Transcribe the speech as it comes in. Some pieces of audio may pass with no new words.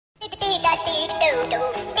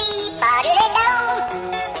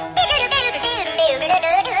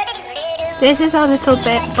This is our little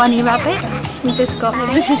bunny rabbit. We just got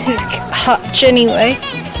him. This is his hutch anyway.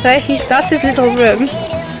 That's his little room.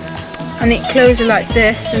 And it closes like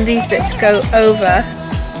this, and these bits go over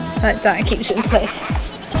like that and keeps it in place.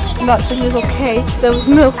 And that's his little cage. There was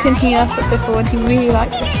milk in here before and he really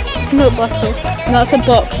liked it. Milk bottle. And that's a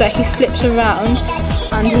box that he flips around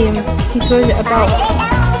and he throws it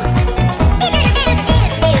about.